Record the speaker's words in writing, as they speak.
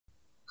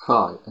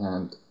Hi,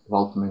 and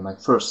welcome to my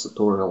first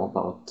tutorial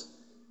about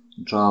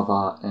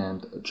Java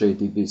and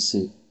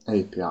Jdbc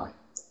API.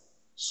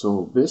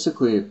 So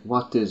basically,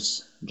 what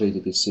is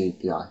Jdbc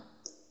API?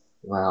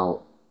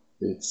 Well,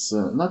 it's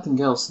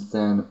nothing else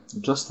than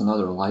just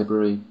another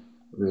library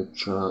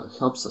which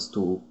helps us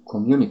to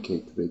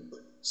communicate with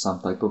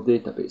some type of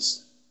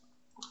database.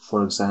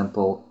 For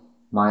example,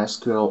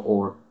 MySQL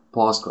or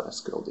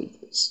PostgreSQL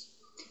database.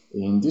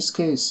 In this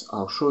case,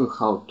 I'll show you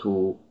how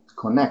to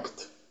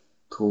connect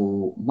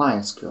to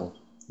MySQL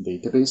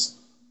database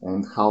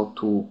and how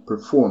to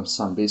perform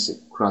some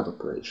basic CRUD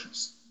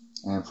operations.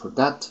 And for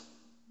that,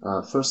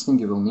 first thing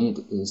you will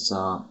need is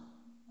a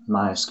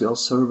MySQL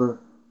server,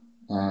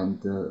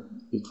 and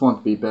it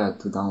won't be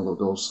bad to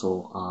download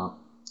also a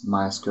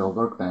MySQL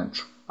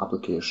Workbench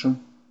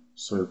application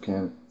so you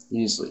can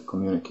easily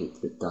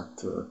communicate with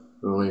that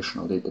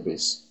relational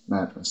database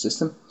management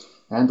system.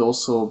 And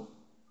also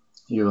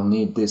you will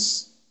need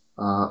this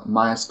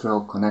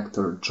MySQL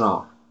connector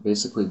jar.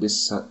 Basically,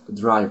 this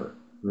driver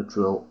which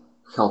will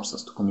helps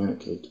us to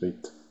communicate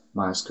with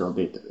MySQL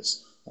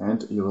database,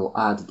 and you will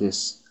add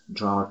this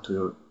jar to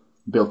your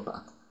build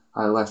path.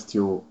 I left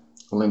you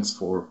links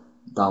for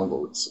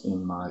downloads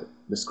in my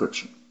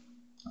description.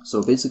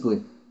 So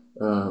basically,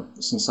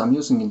 since I'm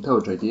using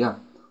IntelliJ IDEA,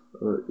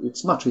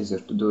 it's much easier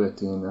to do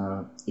it in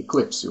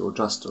Eclipse. You will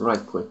just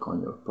right click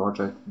on your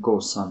project, go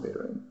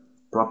somewhere in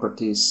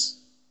properties,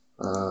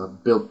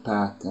 build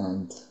path,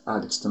 and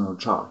add external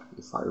jar,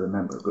 if I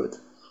remember good.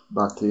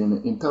 But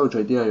in IntelliJ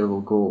IDEA you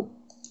will go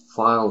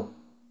File,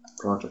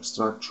 Project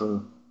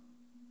Structure,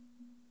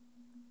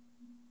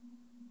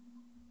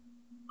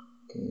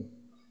 okay,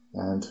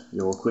 and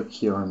you will click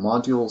here on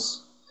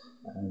Modules,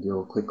 and you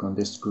will click on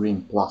this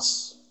green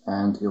plus,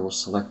 and you will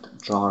select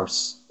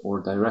Jars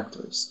or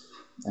Directories.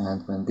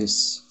 And when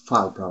this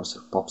file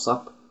browser pops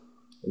up,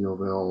 you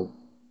will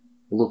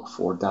look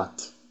for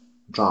that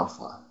jar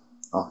file.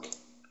 Okay,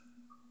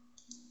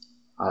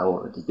 I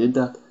already did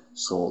that,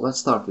 so let's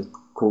start with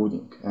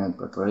coding and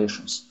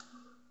preparations.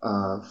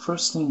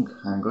 First thing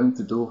I'm going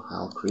to do,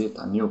 I'll create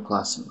a new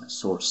class in my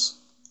source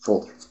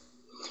folder,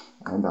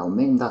 and I'll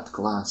name that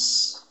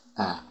class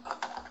app.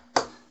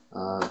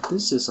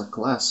 This is a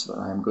class where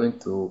I'm going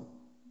to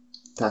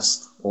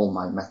test all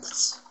my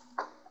methods,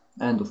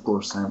 and of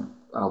course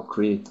I'll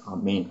create a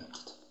main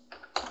method.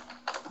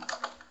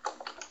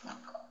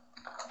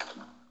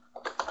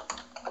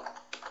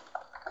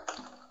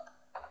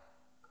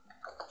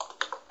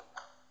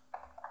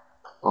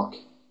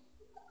 Okay.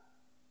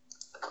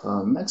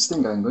 Next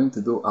thing I'm going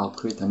to do, I'll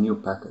create a new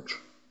package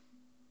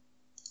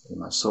in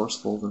my source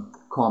folder,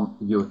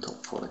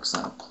 com.util, for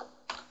example.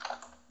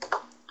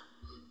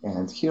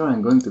 And here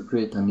I'm going to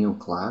create a new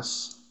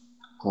class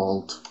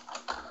called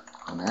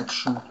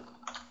connection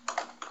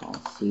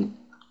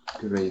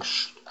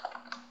configuration.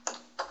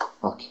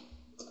 Okay.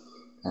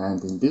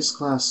 And in this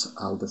class,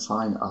 I'll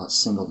define a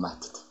single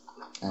method.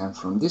 And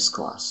from this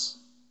class,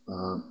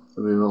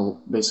 we will,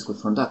 basically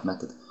from that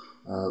method,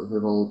 we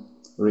will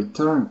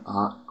return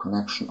a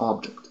connection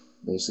object.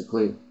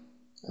 Basically,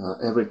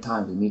 every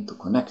time we need to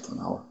connect on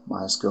our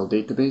MySQL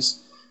database,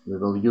 we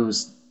will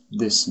use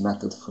this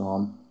method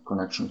from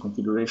connection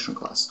configuration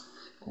class.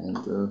 And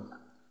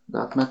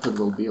that method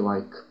will be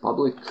like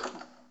public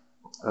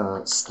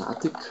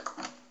static.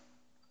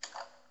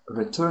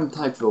 Return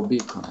type will be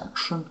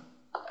connection,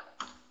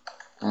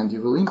 and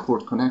you will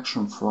import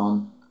connection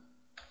from,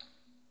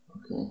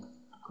 okay,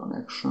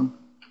 connection.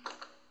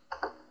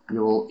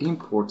 You will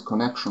import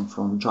connection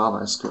from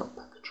Java SQL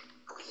package,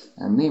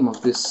 and name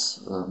of this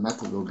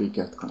method will be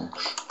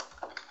getConnection.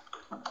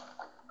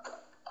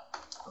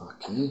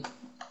 Okay.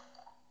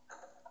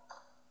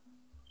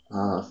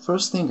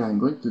 First thing I'm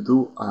going to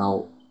do,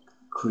 I'll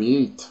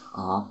create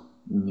a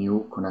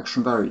new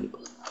connection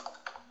variable,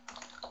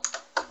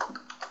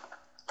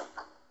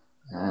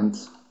 and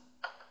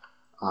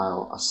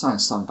I'll assign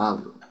some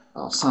value.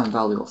 I'll assign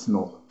value of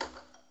null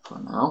for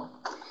now.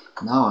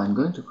 Now I'm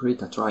going to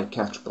create a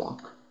try-catch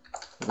block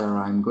where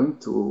I'm going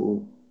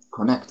to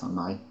connect on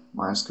my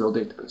MySQL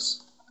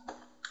database.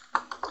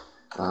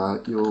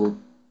 You'll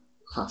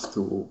have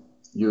to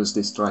use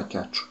this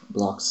try-catch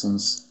block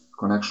since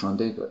connection on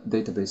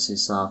database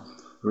is a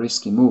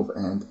risky move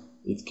and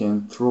it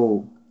can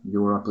throw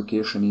your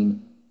application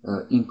in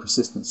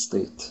inconsistent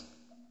state.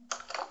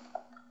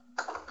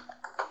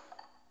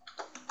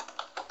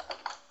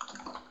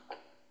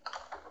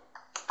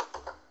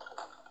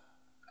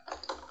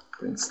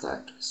 Print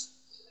status.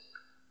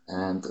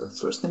 And the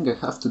first thing I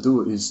have to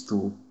do is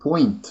to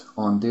point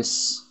on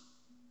this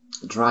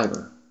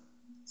driver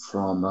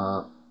from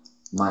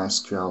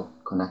MySQL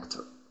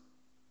connector.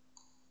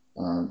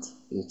 And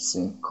it's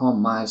in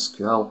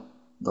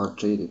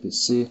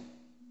com.mysql.jdbc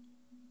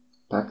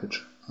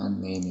package and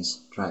name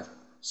is driver.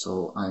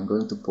 So I'm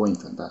going to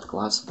point on that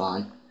class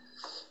by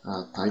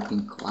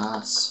typing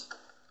class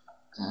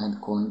and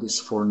calling this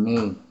for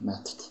name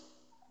method.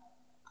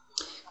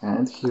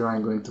 And here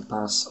I'm going to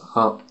pass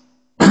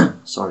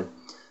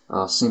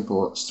a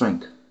simple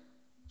string,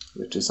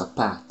 which is a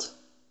path,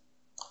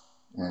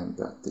 and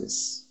that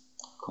is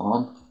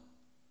conf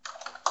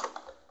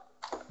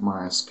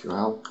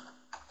mysql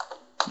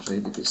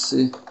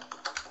jdbc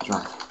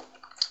driver.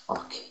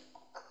 Okay.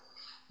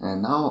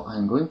 And now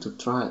I'm going to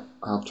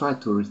I'll try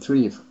to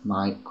retrieve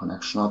my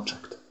connection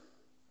object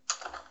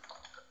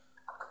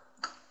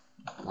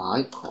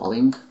by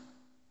calling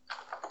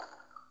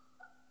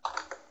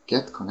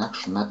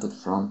getConnection method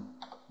from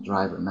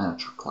driver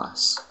manager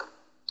class.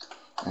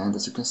 And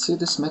as you can see,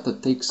 this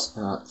method takes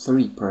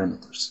 3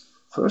 parameters.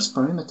 First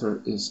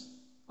parameter is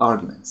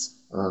arguments.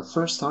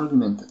 First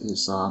argument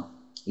is a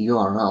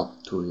URL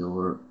to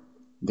your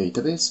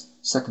database.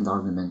 Second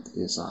argument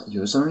is a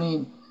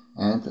username.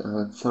 And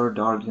third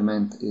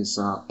argument is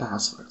a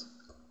password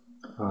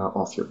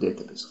of your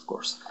database, of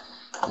course.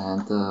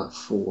 And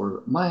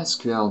for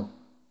MySQL,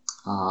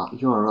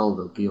 URL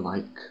will be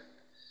like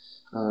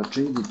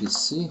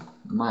JDBC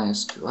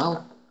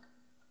MySQL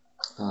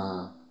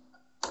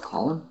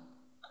colon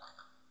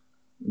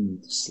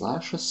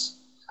slashes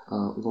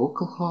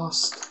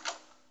localhost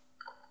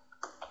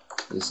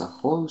is a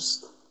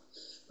host.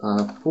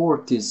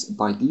 Port is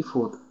by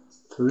default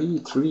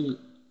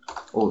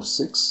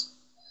 3306.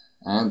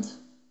 And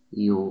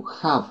you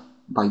have,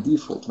 by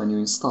default, when you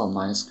install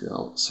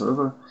MySQL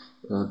server,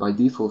 by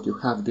default you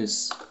have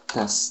this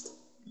test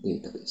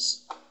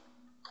database.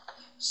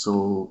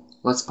 So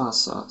let's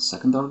pass a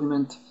second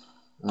argument,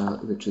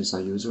 which is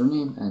a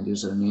username, and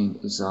username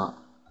is a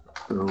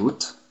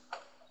root,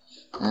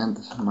 and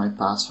my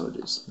password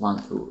is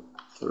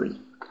 123.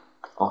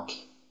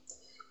 Okay.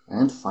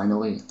 And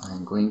finally,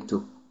 I'm going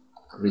to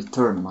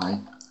return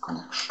my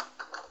connection.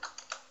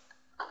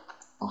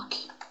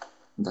 Okay,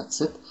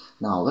 that's it.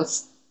 Now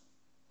let's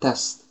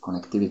test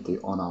connectivity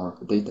on our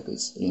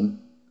database in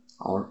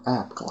our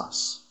app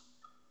class.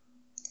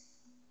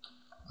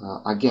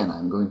 Again,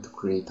 I'm going to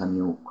create a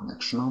new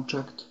connection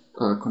object,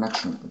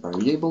 connection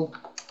variable,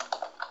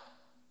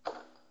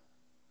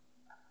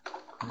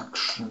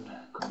 connection,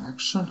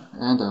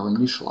 and I'll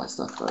initialize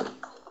that variable.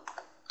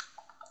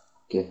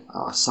 Okay,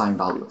 I'll assign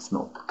value of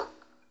null.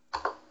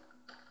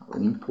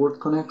 I'll import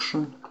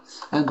connection,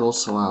 and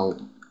also I'll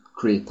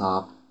create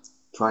a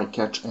try,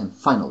 catch, and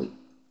finally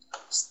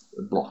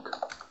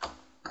block.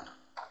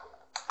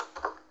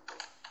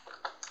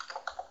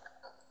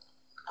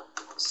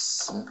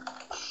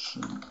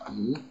 Section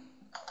e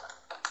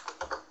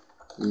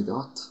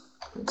dot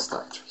print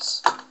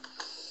directories.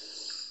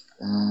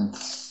 And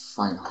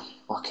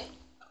finally, okay.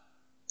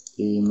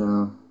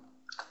 In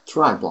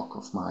try block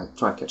of my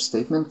try catch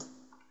statement,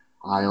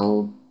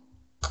 I'll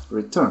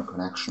return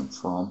connection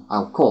from,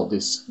 I'll call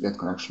this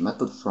getConnection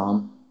method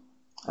from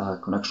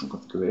connection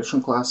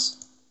configuration class,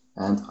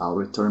 and I'll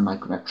return my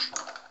connection.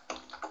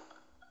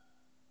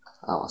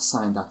 I'll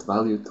assign that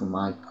value to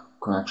my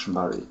connection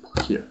variable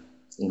here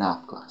in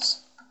app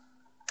class.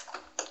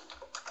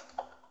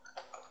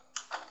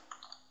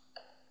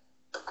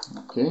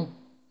 Okay,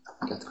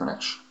 get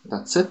connection.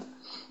 That's it.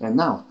 And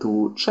now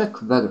to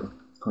check whether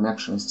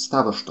connection is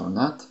established or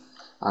not,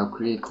 I'll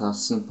create a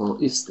simple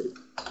if statement.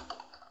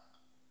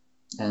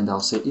 And I'll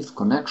say if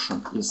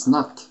connection is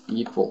not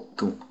equal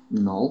to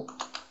null,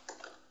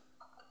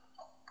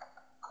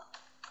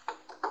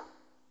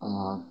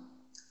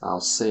 I'll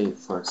say,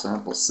 for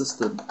example,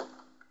 system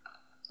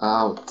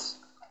out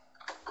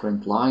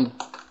print line,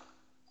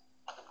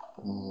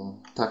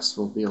 text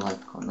will be like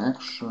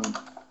connection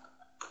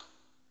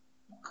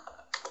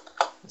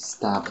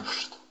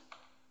established.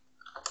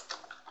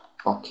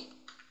 Okay.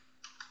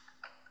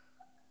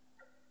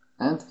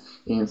 And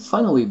in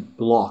finally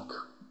block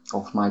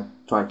of my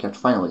try catch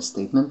finally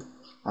statement,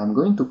 I'm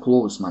going to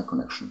close my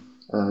connection.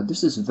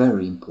 This is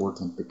very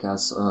important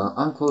because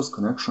unclosed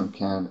connection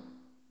can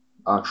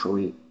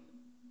actually,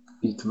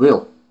 it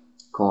will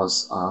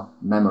cause a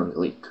memory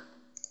leak.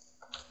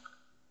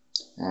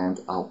 And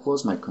I'll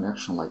close my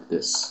connection like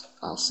this.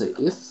 I'll say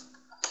if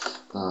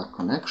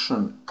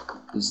connection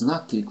is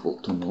not equal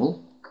to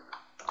null,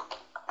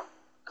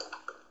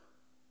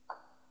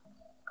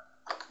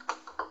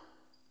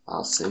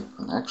 I'll say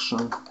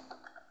connection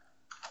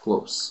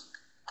close.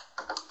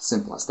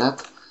 Simple as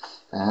that.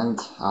 And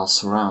I'll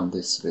surround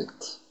this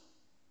with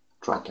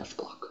try catch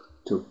block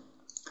too.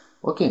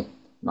 Okay,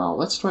 now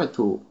let's try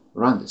to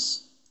run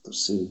this to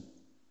see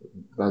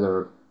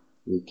whether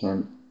we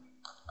can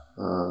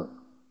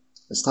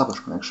establish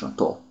connection at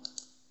all.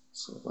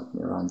 So let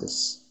me run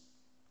this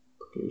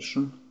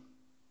application.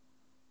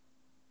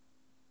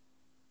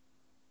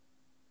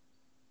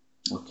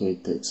 Okay,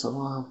 it takes a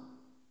while.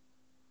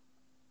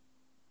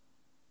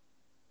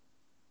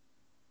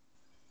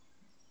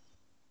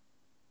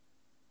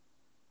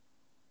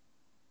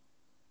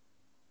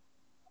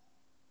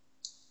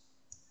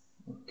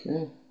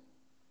 Okay,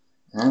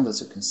 and as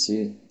you can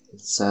see,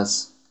 it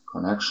says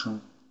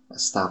connection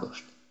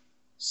established.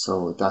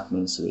 So that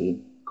means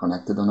we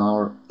connected on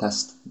our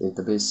test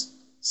database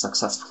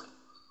successfully.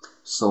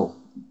 So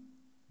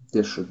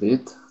this should be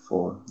it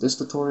for this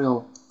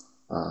tutorial.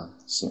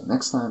 See you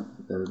next time,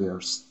 where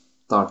we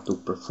start to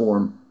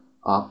perform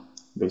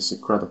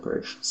basic CRUD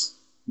operations.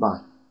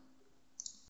 Bye.